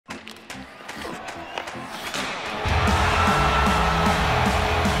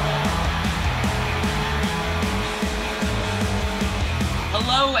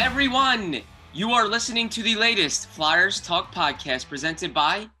everyone! You are listening to the latest Flyers Talk podcast presented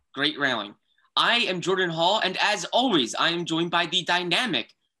by Great Railing. I am Jordan Hall, and as always, I am joined by the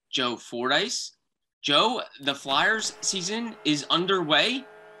dynamic Joe Fordyce. Joe, the Flyers season is underway.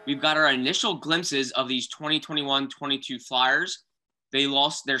 We've got our initial glimpses of these 2021-22 Flyers. They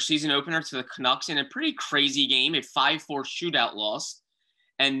lost their season opener to the Canucks in a pretty crazy game, a 5-4 shootout loss.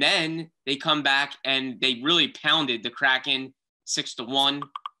 And then they come back and they really pounded the Kraken 6-1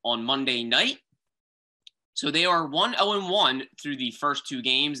 on Monday night. So they are 1-0-1 through the first two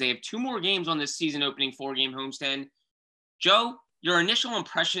games. They have two more games on this season opening 4-game homestand. Joe, your initial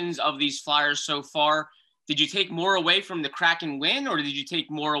impressions of these Flyers so far, did you take more away from the Kraken win or did you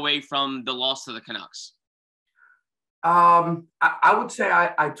take more away from the loss to the Canucks? I would say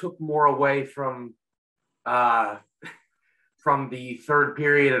I took more away from the third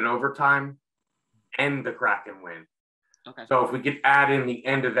period and overtime and the Kraken win. Okay. So if we could add in the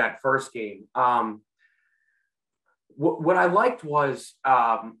end of that first game, what I liked was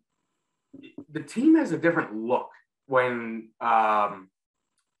the team has a different look when,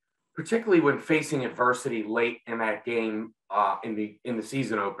 particularly when facing adversity late in that game in the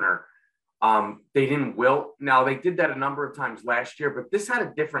season opener. They didn't wilt. Now they did that a number of times last year, but this had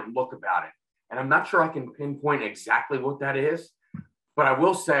a different look about it. And I'm not sure I can pinpoint exactly what that is, but I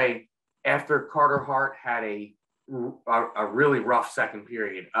will say after Carter Hart had a really rough second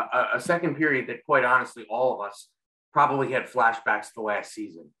period, a second period that quite honestly, all of us probably had flashbacks to last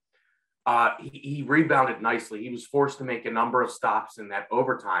season. He rebounded nicely. He was forced to make a number of stops in that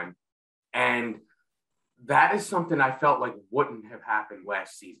overtime. And that is something I felt like wouldn't have happened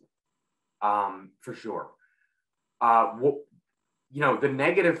last season, for sure. The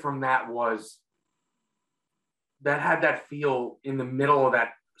negative from that was that had that feel in the middle of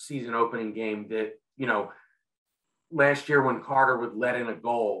that season opening game that, last year when Carter would let in a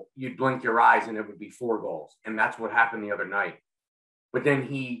goal, you'd blink your eyes and it would be 4 goals. And that's what happened the other night. But then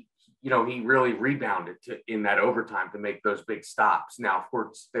he really rebounded in that overtime to make those big stops. Now, of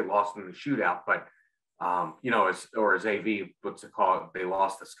course, they lost in the shootout, but, as AV puts it, call it, they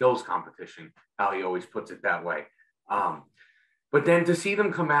lost the skills competition, how he always puts it that way. But then to see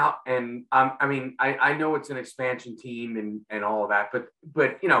them come out and, I know it's an expansion team and all of that, but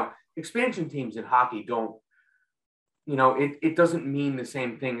expansion teams in hockey don't, it doesn't mean the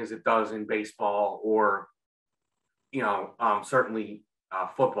same thing as it does in baseball or, certainly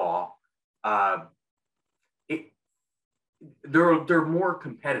football. They're more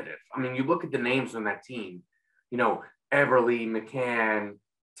competitive. I mean, you look at the names on that team, Everly, McCann,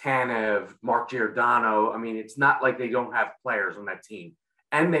 Tanev, Mark Giordano. I mean, it's not like they don't have players on that team.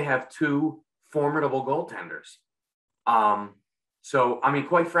 And they have 2 formidable goaltenders.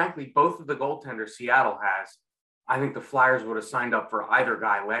 Quite frankly, both of the goaltenders Seattle has, I think the Flyers would have signed up for either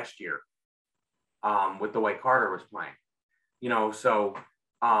guy last year with the way Carter was playing.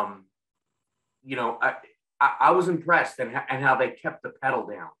 I was impressed and how they kept the pedal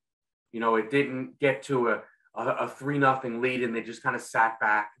down. It didn't get to a 3-0 lead and they just kind of sat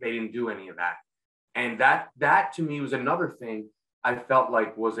back. They didn't do any of that. And that to me was another thing I felt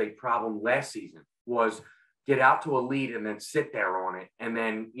like was a problem last season, was get out to a lead and then sit there on it. And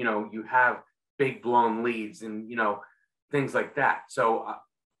then, you have big blown leads and, things like that. So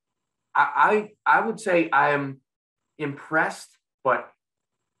I would say I am impressed, but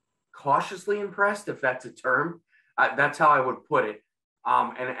cautiously impressed, if that's a term. That's how I would put it.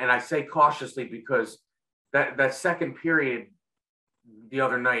 And I say cautiously because that second period the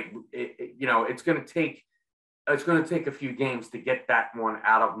other night, it's going to take a few games to get that one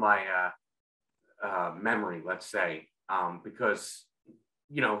out of my memory, let's say, because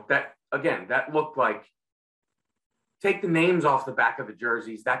that looked like, take the names off the back of the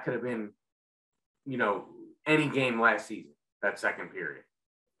jerseys, that could have been any game last season, that second period.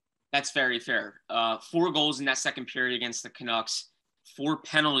 That's very fair. 4 goals in that second period against the Canucks, 4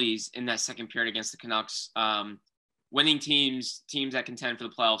 penalties in that second period against the Canucks. Winning teams that contend for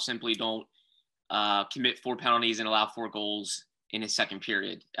the playoffs simply don't commit 4 penalties and allow 4 goals in a second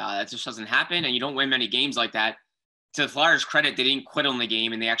period. That just doesn't happen, and you don't win many games like that. To the Flyers' credit, they didn't quit on the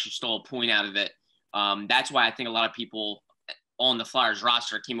game, and they actually stole a point out of it. That's why I think a lot of people on the Flyers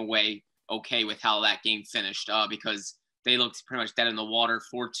roster came away okay with how that game finished, because they looked pretty much dead in the water,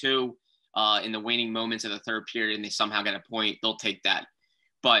 4-2 in the waning moments of the third period, and they somehow got a point. They'll take that.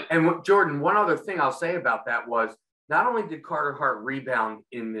 Jordan, one other thing I'll say about that was not only did Carter Hart rebound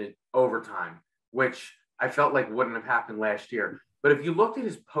in the overtime, which I felt like wouldn't have happened last year, but if you looked at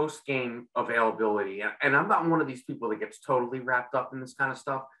his post-game availability, and I'm not one of these people that gets totally wrapped up in this kind of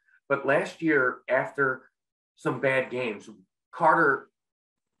stuff, but last year, after some bad games, Carter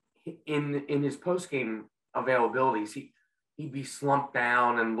in his post-game availabilities, he'd be slumped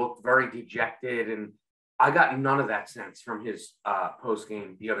down and looked very dejected. And I got none of that sense from his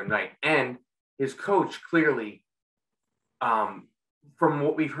post-game the other night. And his coach clearly, from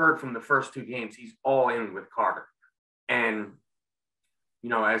what we've heard from the first two games, he's all in with Carter. And,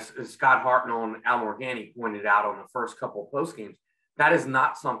 as Scott Hartnell and Al Morgani pointed out on the first couple of post games, that is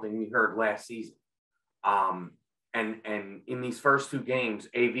not something we heard last season. And in these first two games,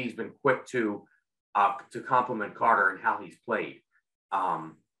 AV's been quick to compliment Carter and how he's played.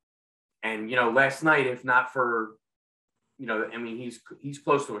 And last night, if not for, he's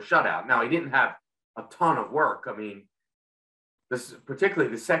close to a shutout. Now, he didn't have a ton of work. This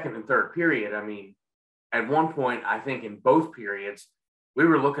particularly the second and third period. At one point, I think in both periods, we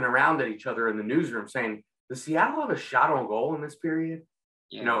were looking around at each other in the newsroom saying, does Seattle have a shot on goal in this period?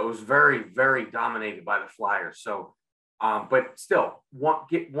 Yeah. It was very, very dominated by the Flyers. So, but still,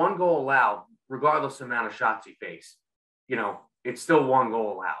 get one goal allowed, regardless of the amount of shots he faced. It's still one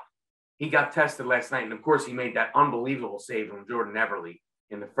goal allowed. He got tested last night, and of course, he made that unbelievable save on Jordan Eberle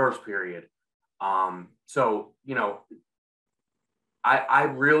in the first period. So, I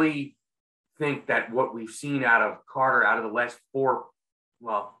really think that what we've seen out of Carter out of the last four,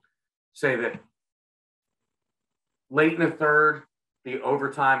 say that late in the third, the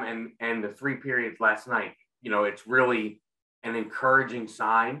overtime and the three periods last night, it's really an encouraging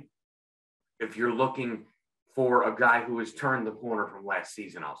sign if you're looking for a guy who has turned the corner from last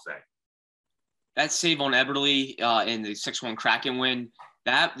season, I'll say. That save on Eberle in the 6-1 Kraken win,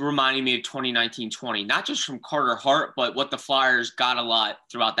 that reminded me of 2019-20, not just from Carter Hart, but what the Flyers got a lot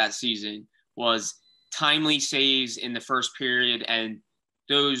throughout that season was timely saves in the first period, and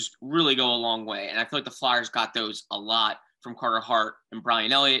those really go a long way. And I feel like the Flyers got those a lot from Carter Hart and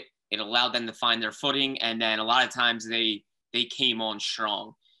Brian Elliott. It allowed them to find their footing, and then a lot of times they came on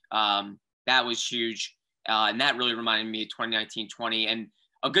strong. That was huge, and that really reminded me of 2019-20. And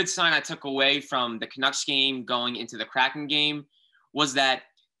a good sign I took away from the Canucks game going into the Kraken game was that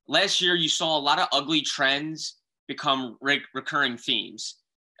last year you saw a lot of ugly trends become recurring themes.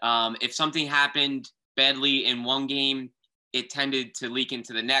 If something happened badly in one game, it tended to leak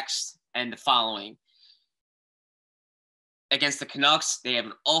into the next and the following. Against the Canucks, they have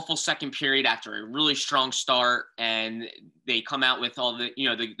an awful second period after a really strong start, and they come out with all the,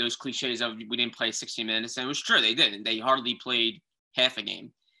 those cliches of we didn't play 60 minutes, and it was true, they didn't. They hardly played half a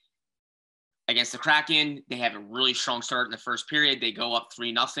game. Against the Kraken, they have a really strong start in the first period. They go up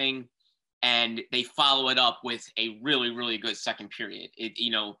 3-0, and they follow it up with a really, really good second period. They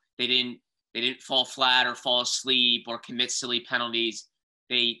didn't fall flat or fall asleep or commit silly penalties.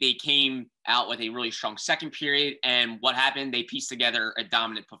 They came out with a really strong second period, and what happened? They pieced together a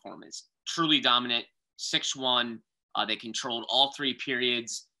dominant performance, truly dominant, 6-1. They controlled all three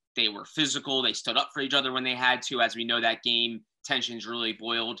periods. They were physical. They stood up for each other when they had to. As we know, that game, tensions really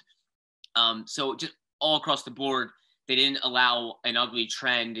boiled. So just all across the board, they didn't allow an ugly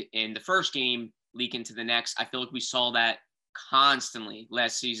trend in the first game leak into the next. I feel like we saw that constantly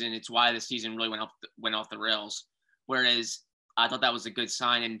last season. It's why the season really went off the rails. Whereas I thought that was a good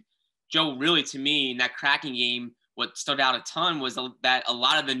sign. And Joe, really, to me, in that Kraken game, what stood out a ton was that a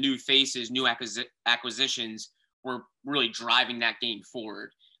lot of the new faces, new acquisitions were really driving that game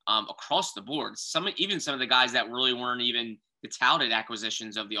forward across the board. Even some of the guys that really weren't even the touted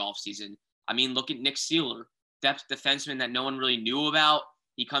acquisitions of the offseason. Look at Nick Seeler, depth defenseman that no one really knew about.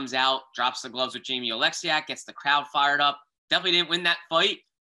 He comes out, drops the gloves with Jamie Oleksiak, gets the crowd fired up. Definitely didn't win that fight,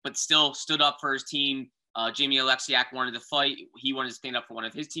 but still stood up for his team. Jamie Oleksiak wanted to fight. He wanted to stand up for one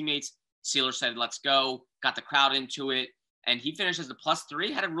of his teammates. Seeler said, let's go, got the crowd into it. And he finished as the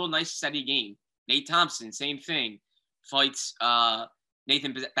 +3, had a real nice, steady game. Nate Thompson, same thing. Fights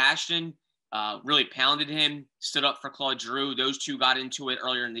Nathan Bastian, really pounded him, stood up for Claude Giroux. Those two got into it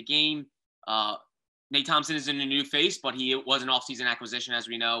earlier in the game. Nate Thompson is in a new face, but he was an offseason acquisition, as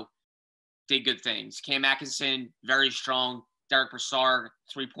we know. Did good things. Cam Atkinson, very strong. Derek Brassard,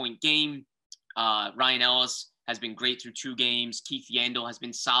 3-point game. Ryan Ellis has been great through 2 games. Keith Yandel has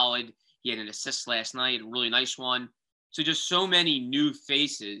been solid. He had an assist last night, a really nice one. So just so many new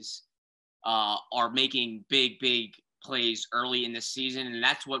faces are making big, big plays early in this season. And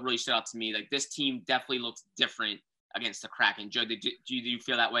that's what really stood out to me. Like, this team definitely looks different against the Kraken. Joe, do you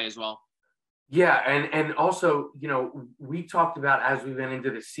feel that way as well? Yeah, and also, we talked about as we went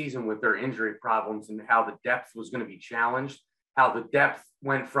into the season with their injury problems and how the depth was going to be challenged, how the depth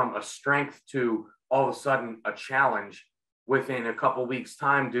went from a strength to all of a sudden a challenge within a couple weeks'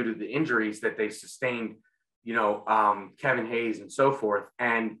 time due to the injuries that they sustained, Kevin Hayes and so forth.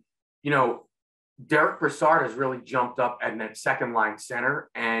 And, Derek Brassard has really jumped up at that second line center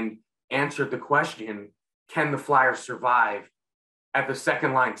and answered the question, can the Flyers survive at the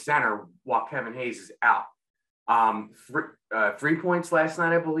second line center while Kevin Hayes is out? 3 points last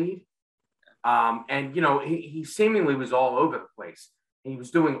night, I believe. And, he seemingly was all over the place. He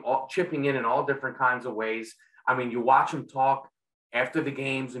was chipping in all different kinds of ways. I mean, you watch him talk after the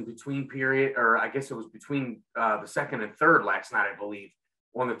games in between period, or I guess it was between the second and third last night, I believe,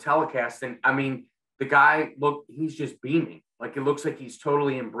 on the telecast. And I mean, the guy, he's just beaming. Like, it looks like he's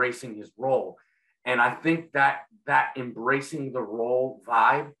totally embracing his role. And I think that embracing the role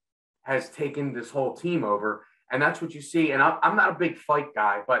vibe has taken this whole team over. And that's what you see. And I'm not a big fight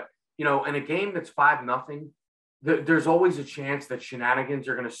guy, but, in a game that's 5-0, there's always a chance that shenanigans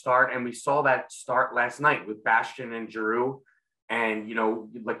are going to start. And we saw that start last night with Bastian and Giroux. And,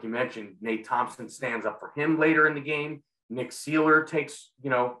 like you mentioned, Nate Thompson stands up for him later in the game. Nick Seeler takes,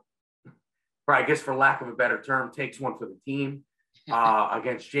 or I guess for lack of a better term, takes one for the team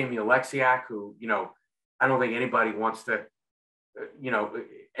against Jamie Alexiak, who, I don't think anybody wants to,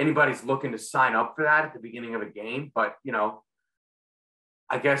 anybody's looking to sign up for that at the beginning of a game. But,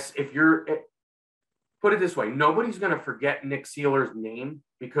 I guess if you're, put it this way, nobody's going to forget Nick Seeler's name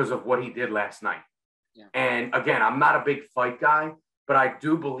because of what he did last night. Yeah. And again, I'm not a big fight guy, but I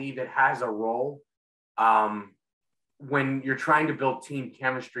do believe it has a role when you're trying to build team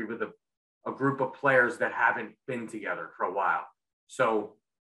chemistry with a group of players that haven't been together for a while. So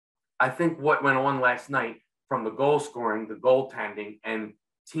I think what went on last night, from the goal scoring, the goaltending, and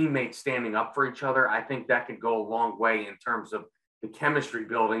teammates standing up for each other, I think that could go a long way in terms of the chemistry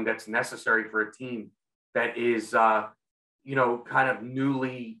building that's necessary for a team that is, kind of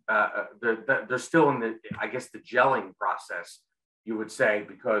newly, they're still in the gelling process, you would say,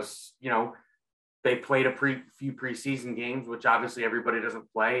 because, they played few preseason games, which obviously everybody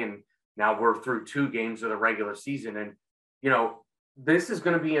doesn't play. And now we're through 2 games of the regular season. And, this is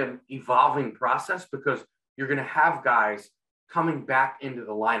going to be an evolving process because you're going to have guys coming back into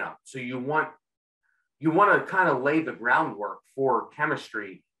the lineup. So you want to kind of lay the groundwork for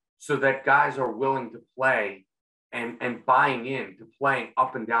chemistry so that guys are willing to play and buying in to playing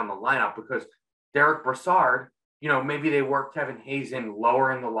up and down the lineup, because Derek Brassard, maybe they work Kevin Hayes in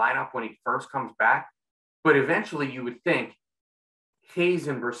lower in the lineup when he first comes back, but eventually you would think Hayes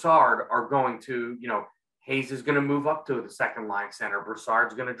and Brassard are going to, Hayes is going to move up to the second line center.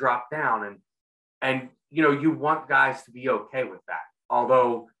 Brassard's going to drop down. And you want guys to be okay with that.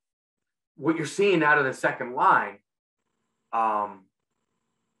 Although what you're seeing out of the second line,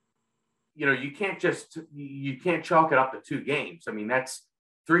 you can't chalk it up to 2 games. I mean, that's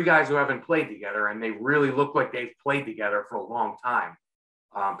 3 guys who haven't played together, and they really look like they've played together for a long time,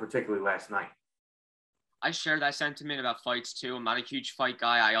 particularly last night. I share that sentiment about fights too. I'm not a huge fight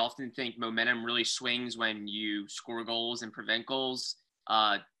guy. I often think momentum really swings when you score goals and prevent goals.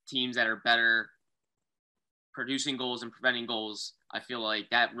 Teams that are better producing goals and preventing goals, I feel like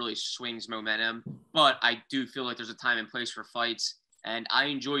that really swings momentum. But I do feel like there's a time and place for fights, and I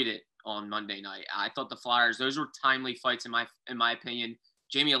enjoyed it on Monday night. I thought the Flyers, those were timely fights in my opinion.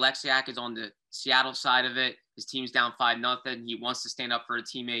 Jamie Alexiak is on the Seattle side of it. His team's down 5-0. He wants to stand up for a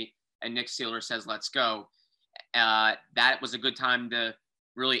teammate, and Nick Seeler says, "Let's go." That was a good time to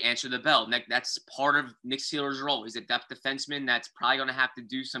really answer the bell. That's part of Nick Seeler's role. He's a depth defenseman that's probably going to have to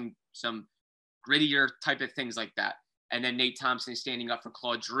do some grittier type of things like that. And then Nate Thompson standing up for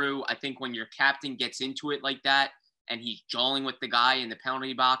Claude Giroux. I think when your captain gets into it like that and he's jawing with the guy in the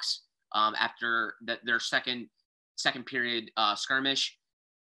penalty box after their second period skirmish,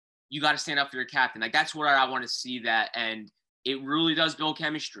 you got to stand up for your captain. Like, that's where I want to see that. And it really does build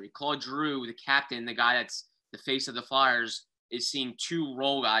chemistry. Claude Giroux, the captain, the guy that's the face of the Flyers, is seeing 2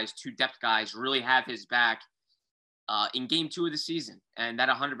 role guys, 2 depth guys really have his back in game 2 of the season. And that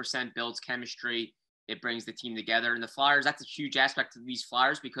 100% builds chemistry. It brings the team together. And the Flyers, that's a huge aspect of these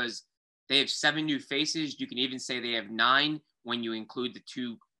Flyers because they have 7 new faces. You can even say they have 9 when you include the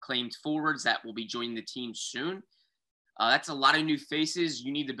 2 claimed forwards that will be joining the team soon. That's a lot of new faces.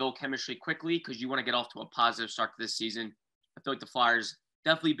 You need to build chemistry quickly because you want to get off to a positive start to this season. I feel like the Flyers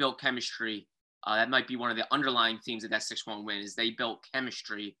definitely built chemistry. That might be one of the underlying themes of that 6-1 win is they built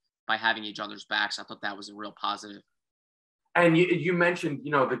chemistry by having each other's backs. I thought that was a real positive. And you mentioned,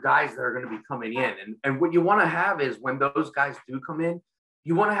 the guys that are going to be coming in. And what you want to have is when those guys do come in,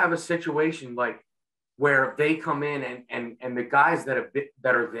 you want to have a situation like where they come in and the guys that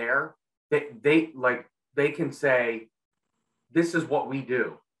are there, they can say, this is what we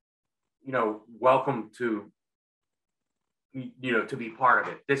do. Welcome to, to be part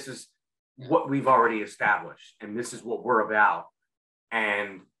of it. This is what we've already established, and this is what we're about.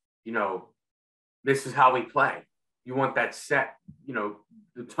 And, this is how we play. You want that set,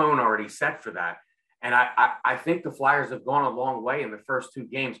 the tone already set for that. And I think the Flyers have gone a long way in the first two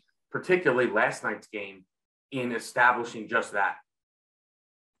games, particularly last night's game, in establishing just that.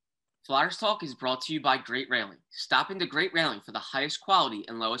 Flyers Talk is brought to you by Great Railing. Stop into Great Railing for the highest quality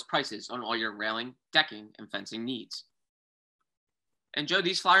and lowest prices on all your railing, decking, and fencing needs. And Joe,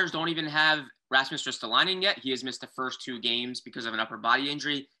 these Flyers don't even have Rasmus Ristolainen yet. He has missed the first two games because of an upper body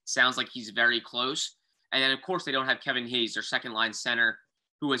injury. Sounds like he's very close. And then, of course, they don't have Kevin Hayes, their second-line center,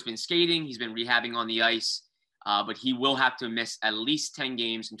 who has been skating. He's been rehabbing on the ice, but he will have to miss at least 10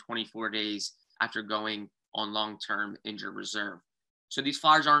 games in 24 days after going on long-term injured reserve. So these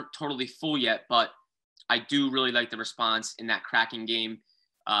Flyers aren't totally full yet, but I do really like the response in that Kraken game.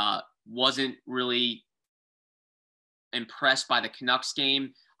 Wasn't really impressed by the Canucks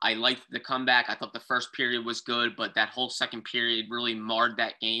game. I liked the comeback. I thought the first period was good, but that whole second period really marred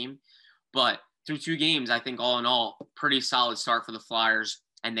that game. But through two games, I think all in all, pretty solid start for the Flyers,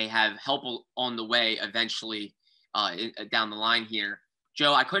 and they have help on the way eventually down the line here.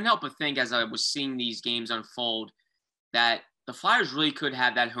 Joe, I couldn't help but think as I was seeing these games unfold that the Flyers really could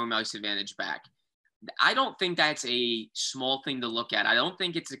have that home ice advantage back. I don't think that's a small thing to look at. I don't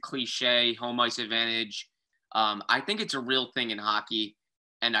think it's a cliche home ice advantage. I think it's a real thing in hockey,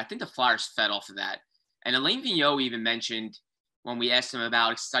 and I think the Flyers fed off of that. And Alain Vigneault even mentioned when we asked him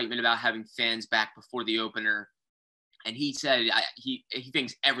about excitement about having fans back before the opener, and he said he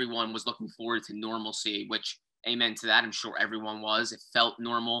thinks everyone was looking forward to normalcy, which amen to that. I'm sure everyone was. It felt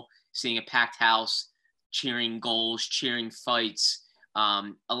normal seeing a packed house, cheering goals, cheering fights.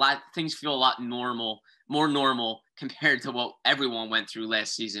 Things feel a lot more normal compared to what everyone went through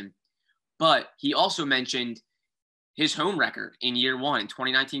last season. But he also mentioned his home record in year one, in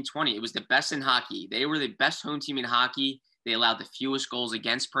 2019-20. It was the best in hockey. They were the best home team in hockey. They allowed the fewest goals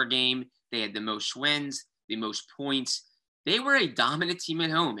against per game. They had the most wins, the most points. They were a dominant team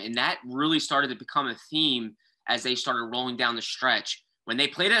at home, and that really started to become a theme as they started rolling down the stretch. When they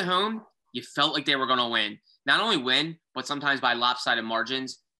played at home, you felt like they were going to win. Not only win, but sometimes by lopsided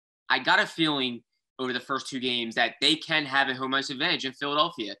margins. I got a feeling over the first two games that they can have a home ice advantage in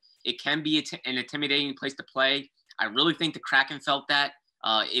Philadelphia. It can be an intimidating place to play. I really think the Kraken felt that.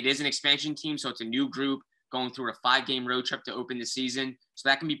 It is an expansion team, so it's a new group going through a 5-game road trip to open the season. So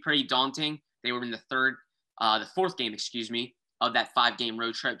that can be pretty daunting. They were in the fourth game, of that 5-game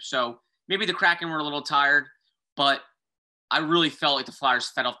road trip. So maybe the Kraken were a little tired, but I really felt like the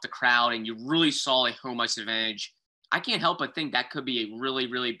Flyers fed off the crowd, and you really saw a home ice advantage. I can't help but think that could be a really,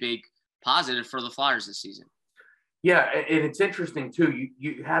 really big positive for the Flyers this season. Yeah, and it's interesting, too.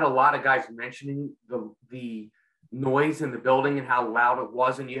 You had a lot of guys mentioning the noise in the building and how loud it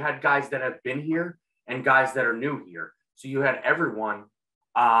was, and you had guys that have been here and guys that are new here. So you had everyone.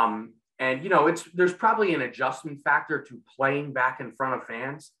 And, there's probably an adjustment factor to playing back in front of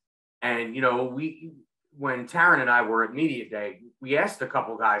fans. And, when Taryn and I were at Media Day, we asked a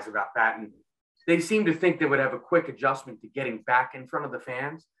couple guys about that, and they seemed to think they would have a quick adjustment to getting back in front of the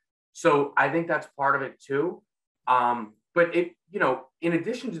fans. So I think that's part of it too. But in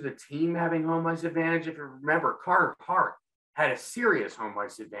addition to the team having home ice advantage, if you remember, Carter Hart had a serious home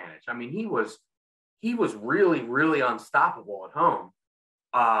ice advantage. I mean, he was really, really unstoppable at home.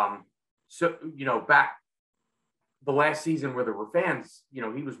 Back the last season where there were fans, he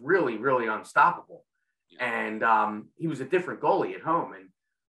was really, really unstoppable. And he was a different goalie at home. And,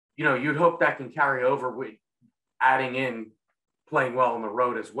 you'd hope that can carry over with adding in playing well on the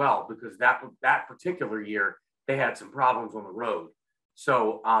road as well, because that particular year, they had some problems on the road.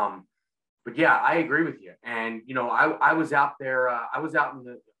 So, but yeah, I agree with you. And, I was out there, I was out in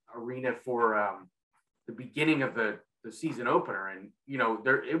the arena for the beginning of the season opener. And,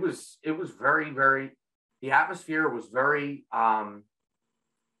 it was very, very, the atmosphere was very,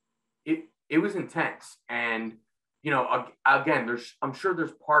 it was intense. And, again, I'm sure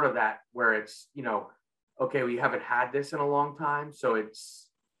there's part of that where it's, okay, we haven't had this in a long time. So it's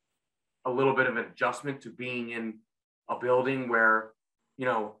a little bit of an adjustment to being in a building where,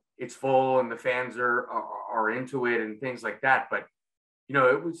 it's full and the fans are into it and things like that. But,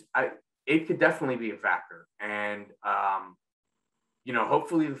 it could definitely be a factor. And,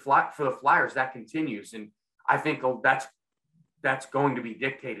 hopefully for the Flyers, that continues. And I think that's going to be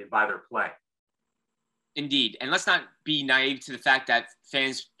dictated by their play. Indeed. And let's not be naive to the fact that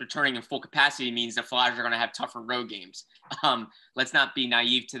fans returning in full capacity means the Flyers are going to have tougher road games. Let's not be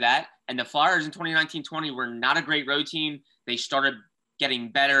naive to that. And the Flyers in 2019-20 were not a great road team. They started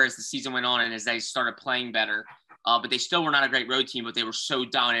getting better as the season went on and as they started playing better. But they still were not a great road team, but they were so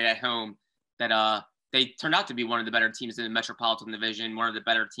dominant at home that they turned out to be one of the better teams in the Metropolitan Division, one of the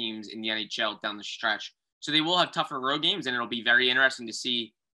better teams in the NHL down the stretch. So they will have tougher road games, and it'll be very interesting to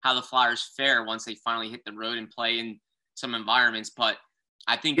see how the Flyers fare once they finally hit the road and play in some environments. But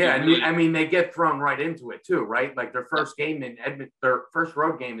I think I mean, they get thrown right into it too, right? Like their first game in Edmonton, their first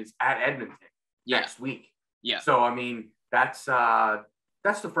road game is at Edmonton next week. Yeah. So I mean, that's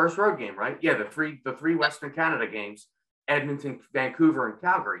the first road game, right? Yeah, the three Western Canada games: Edmonton, Vancouver, and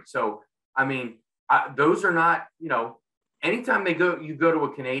Calgary. So I mean, those are not, anytime you go to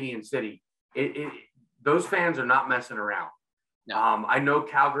a Canadian city, those fans are not messing around. No. I know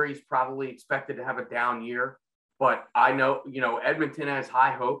Calgary's probably expected to have a down year, but I know, Edmonton has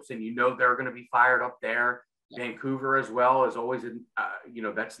high hopes, and they're going to be fired up there. Yeah. Vancouver as well is always,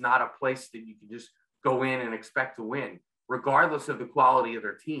 that's not a place that you can just go in and expect to win, regardless of the quality of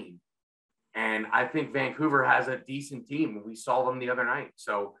their team. And I think Vancouver has a decent team, and we saw them the other night.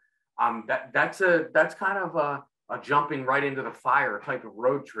 So that's kind of a jumping right into the fire type of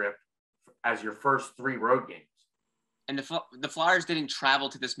road trip as your first 3 road games. And the Flyers didn't travel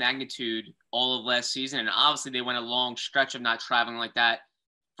to this magnitude all of last season. And obviously they went a long stretch of not traveling like that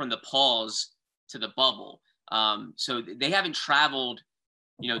from the pause to the bubble. So they haven't traveled,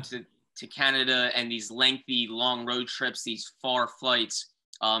 to Canada and these lengthy, long road trips, these far flights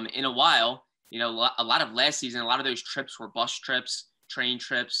in a while. A lot of last season, a lot of those trips were bus trips, train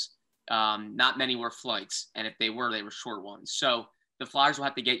trips. Not many were flights. And if they were short ones. So the Flyers will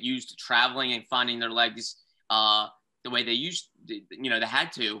have to get used to traveling and finding their legs the way they they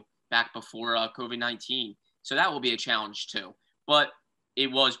had to back before COVID-19. So that will be a challenge too. But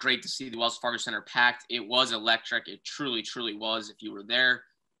it was great to see the Wells Fargo Center packed. It was electric. It truly, truly was. If you were there,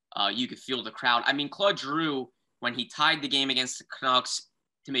 you could feel the crowd. I mean, Claude Giroux, when he tied the game against the Canucks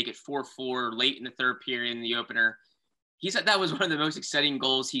to make it 4-4 late in the third period in the opener, he said that was one of the most exciting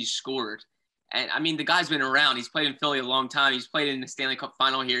goals he's scored. And I mean, the guy's been around. He's played in Philly a long time. He's played in the Stanley Cup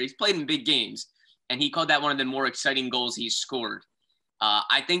final here. He's played in big games. And he called that one of the more exciting goals he's scored.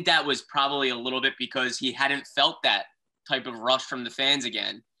 I think that was probably a little bit because he hadn't felt that type of rush from the fans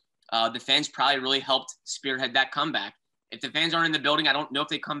again. The fans probably really helped spearhead that comeback. If the fans aren't in the building, I don't know if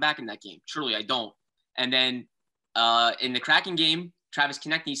they come back in that game. Truly, I don't. And then in the Kraken game, Travis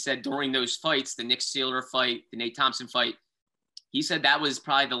Konecny said during those fights, the Nick Sealer fight, the Nate Thompson fight, he said that was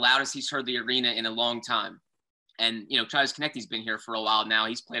probably the loudest he's heard the arena in a long time. And, Travis Konecny's been here for a while now.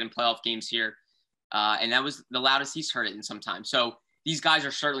 He's played in playoff games here. And that was the loudest he's heard it in some time. So these guys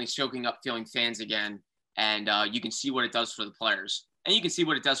are certainly soaking up feeling fans again. And you can see what it does for the players. And you can see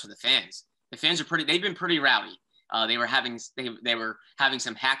what it does for the fans. The fans are they've been pretty rowdy. They were having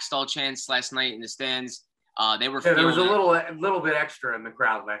some Hakstol chants last night in the stands. There was a little bit extra in the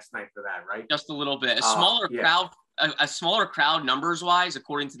crowd last night for that, right? Just a little bit. A smaller crowd numbers wise,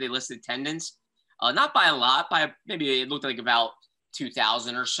 according to the listed attendance. Not by a lot, maybe it looked like about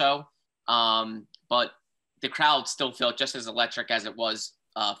 2,000 or so. But the crowd still felt just as electric as it was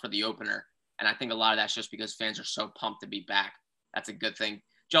for the opener. And I think a lot of that's just because fans are so pumped to be back. That's a good thing.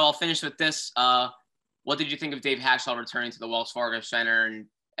 Joe, I'll finish with this. What did you think of Dave Hakstol returning to the Wells Fargo Center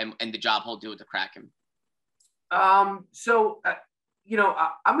and the job he'll do with the Kraken? I'm going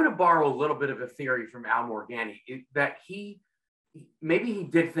to borrow a little bit of a theory from Al Morganti that maybe he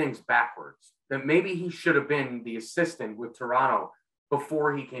did things backwards, that maybe he should have been the assistant with Toronto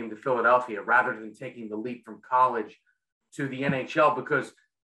before he came to Philadelphia rather than taking the leap from college to the NHL, because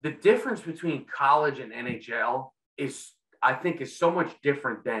the difference between college and NHL I think is so much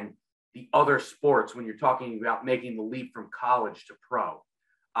different than the other sports when you're talking about making the leap from college to pro.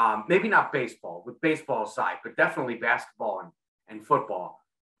 Maybe not baseball, with baseball aside, but definitely basketball and football.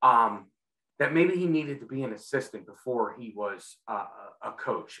 That maybe he needed to be an assistant before he was a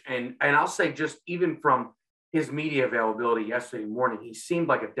coach. And I'll say, just even from his media availability yesterday morning, he seemed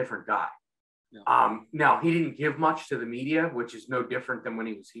like a different guy. Yeah. Now, he didn't give much to the media, which is no different than when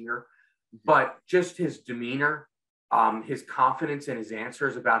he was here. Mm-hmm. But just his demeanor, his confidence in his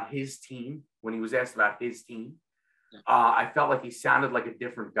answers about his team, when he was asked about his team, I felt like he sounded like a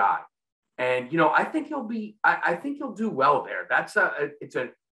different guy. And, I think I think he'll do well there.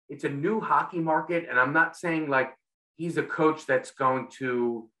 It's a new hockey market. And I'm not saying like he's a coach that's going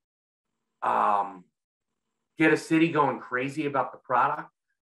to get a city going crazy about the product.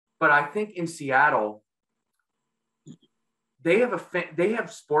 But I think in Seattle, they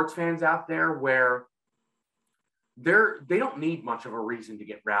have sports fans out there where they don't need much of a reason to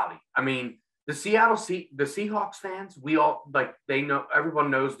get rowdy. I mean, the Seahawks fans, everyone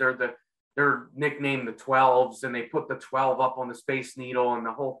knows they're nicknamed the 12s, and they put the 12 up on the Space Needle and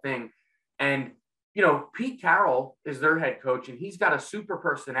the whole thing. And Pete Carroll is their head coach, and he's got a super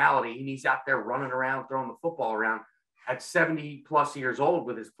personality, and he's out there running around, throwing the football around at 70 plus years old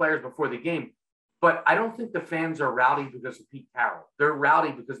with his players before the game. But I don't think the fans are rowdy because of Pete Carroll. They're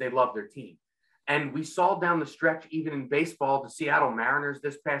rowdy because they love their team. And we saw down the stretch, even in baseball, the Seattle Mariners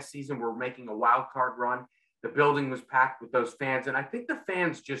this past season were making a wild card run. The building was packed with those fans. And I think the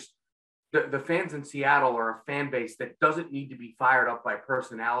fans the fans in Seattle are a fan base that doesn't need to be fired up by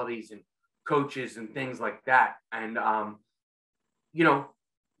personalities and coaches and things like that. And,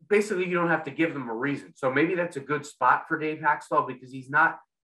 basically you don't have to give them a reason. So maybe that's a good spot for Dave Hakstol because he's not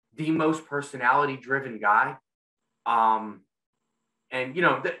the most personality driven guy.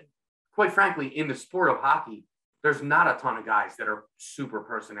 Quite frankly, in the sport of hockey, there's not a ton of guys that are super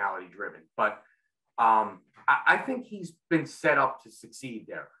personality driven, but I think he's been set up to succeed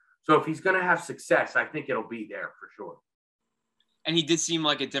there. So if he's going to have success, I think it'll be there for sure. And he did seem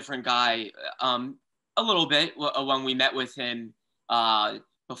like a different guy a little bit when we met with him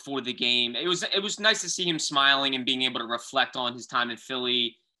before the game. It was nice to see him smiling and being able to reflect on his time in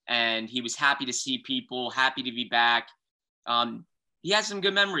Philly. And he was happy to see people, happy to be back. He has some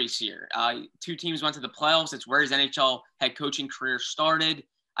good memories here. 2 teams went to the playoffs. It's where his NHL head coaching career started.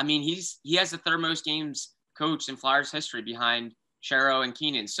 I mean, he has the third most games coached in Flyers history behind Shero and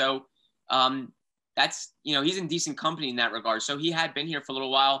Keenan. So that's, he's in decent company in that regard. So he had been here for a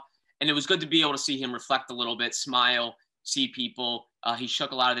little while, and it was good to be able to see him reflect a little bit, smile, see people. He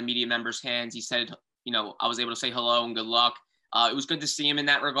shook a lot of the media members' hands. He said, I was able to say hello and good luck. It was good to see him in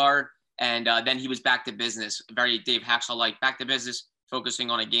that regard. And then he was back to business, very Dave Hakstol-like, back to business, focusing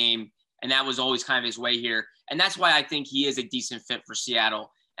on a game. And that was always kind of his way here. And that's why I think he is a decent fit for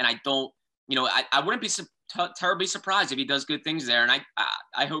Seattle. And I don't, I wouldn't be terribly surprised if he does good things there. And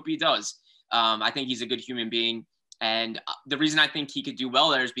I hope he does. I think he's a good human being. And the reason I think he could do well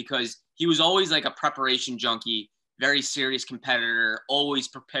there is because he was always like a preparation junkie, very serious competitor, always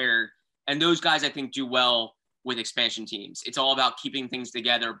prepared. And those guys, I think, do well with expansion teams. It's all about keeping things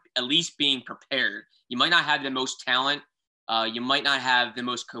together, at least being prepared. You might not have the most talent. You might not have the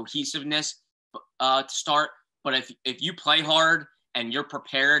most cohesiveness to start. But if you play hard and you're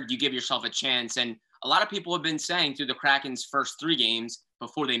prepared, you give yourself a chance. And a lot of people have been saying through the Kraken's first 3 games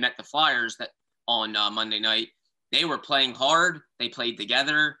before they met the Flyers that on Monday night, they were playing hard. They played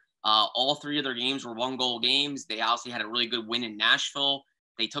together. All 3 of their games were 1-goal games. They obviously had a really good win in Nashville.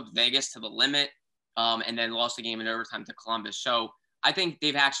 They took Vegas to the limit and then lost the game in overtime to Columbus. So I think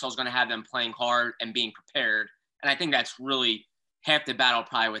Dave Hakstol is going to have them playing hard and being prepared. And I think that's really half the battle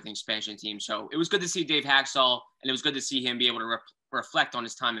probably with the expansion team. So it was good to see Dave Hakstol, and it was good to see him be able to reflect on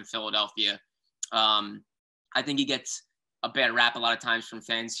his time in Philadelphia. I think he gets a bad rap a lot of times from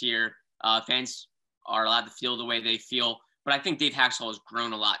fans here. Fans are allowed to feel the way they feel. But I think Dave Hakstol has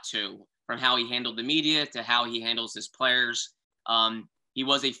grown a lot too, from how he handled the media to how he handles his players. He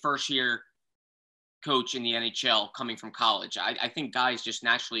was a first-year coach in the NHL coming from college. I think guys just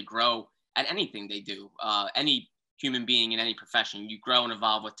naturally grow at anything they do. Any human being in any profession, you grow and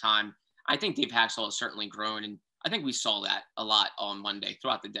evolve with time. I think Dave Hakstol has certainly grown, and I think we saw that a lot on Monday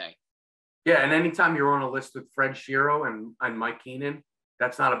throughout the day. Yeah, and anytime you're on a list with Fred Shero and Mike Keenan,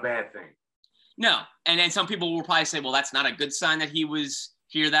 that's not a bad thing. No, and then some people will probably say, well, that's not a good sign that he was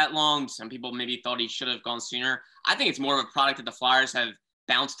here that long. Some people maybe thought he should have gone sooner. I think it's more of a product that the Flyers have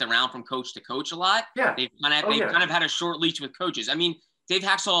bounced around from coach to coach a lot. Yeah. They've kind of had a short leash with coaches. I mean, Dave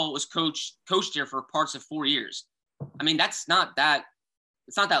Hakstol was coached here for parts of 4 years. I mean, it's not that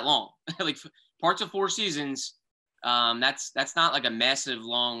long. Like parts of 4 seasons, that's not like a massive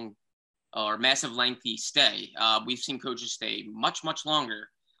long or massive lengthy stay. We've seen coaches stay much, much longer.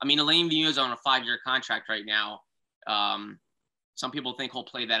 I mean, Alain Vigneault's on a 5-year contract right now. Some people think he'll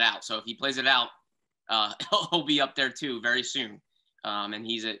play that out. So if he plays it out, he'll be up there too very soon. And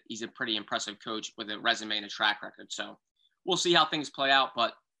he's a pretty impressive coach with a resume and a track record. So we'll see how things play out.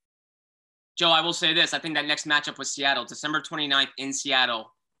 But Joe, I will say this. I think that next matchup with Seattle, December 29th in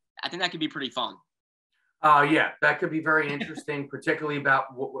Seattle, I think that could be pretty fun. Yeah, that could be very interesting, particularly about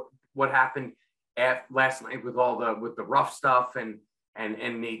what happened last night with with the rough stuff and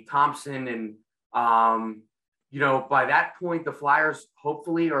Nate Thompson. And, by that point, the Flyers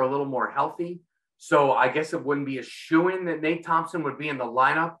hopefully are a little more healthy. So I guess it wouldn't be a shoo-in that Nate Thompson would be in the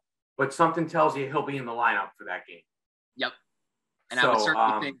lineup, but something tells you he'll be in the lineup for that game. Yep. And I would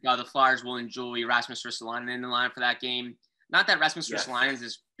certainly think the Flyers will enjoy Rasmus Ristolainen in the lineup for that game. Not that Rasmus Ristolainen is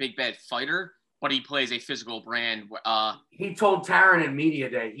this big, bad fighter, but he plays a physical brand. He told Taryn in media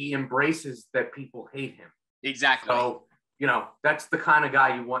day he embraces that people hate him. Exactly. So, that's the kind of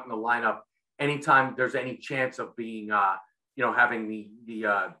guy you want in the lineup anytime there's any chance of being, having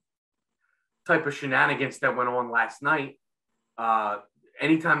type of shenanigans that went on last night,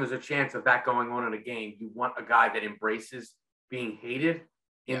 anytime there's a chance of that going on in a game, you want a guy that embraces being hated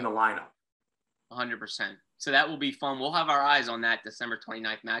in the lineup. 100%. So that will be fun. We'll have our eyes on that December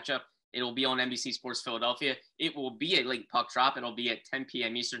 29th matchup. It will be on NBC Sports Philadelphia. It will be a late puck drop. It'll be at 10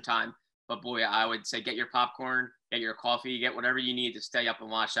 p.m. Eastern time. But boy, I would say get your popcorn, get your coffee, get whatever you need to stay up and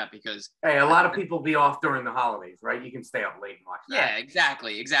watch that, because hey, a lot of people be off during the holidays, right? You can stay up late and watch that. Yeah,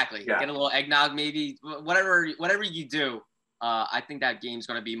 exactly. Yeah. Get a little eggnog, maybe whatever you do. I think that game's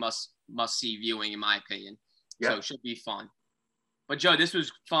going to be must see viewing, in my opinion. Yeah. So it should be fun. But Joe, this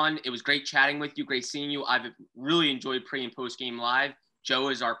was fun. It was great chatting with you. Great seeing you. I've really enjoyed pre and post game live. Joe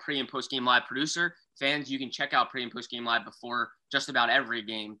is our pre and post game live producer. Fans, you can check out pre and post game live before just about every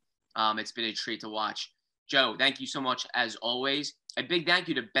game. It's been a treat to watch. Joe, thank you so much as always. A big thank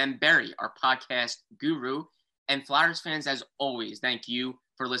you to Ben Berry, our podcast guru. And Flyers fans, as always, thank you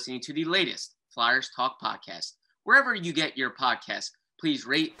for listening to the latest Flyers Talk podcast. Wherever you get your podcasts, please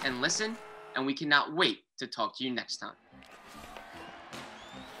rate and listen, and we cannot wait to talk to you next time.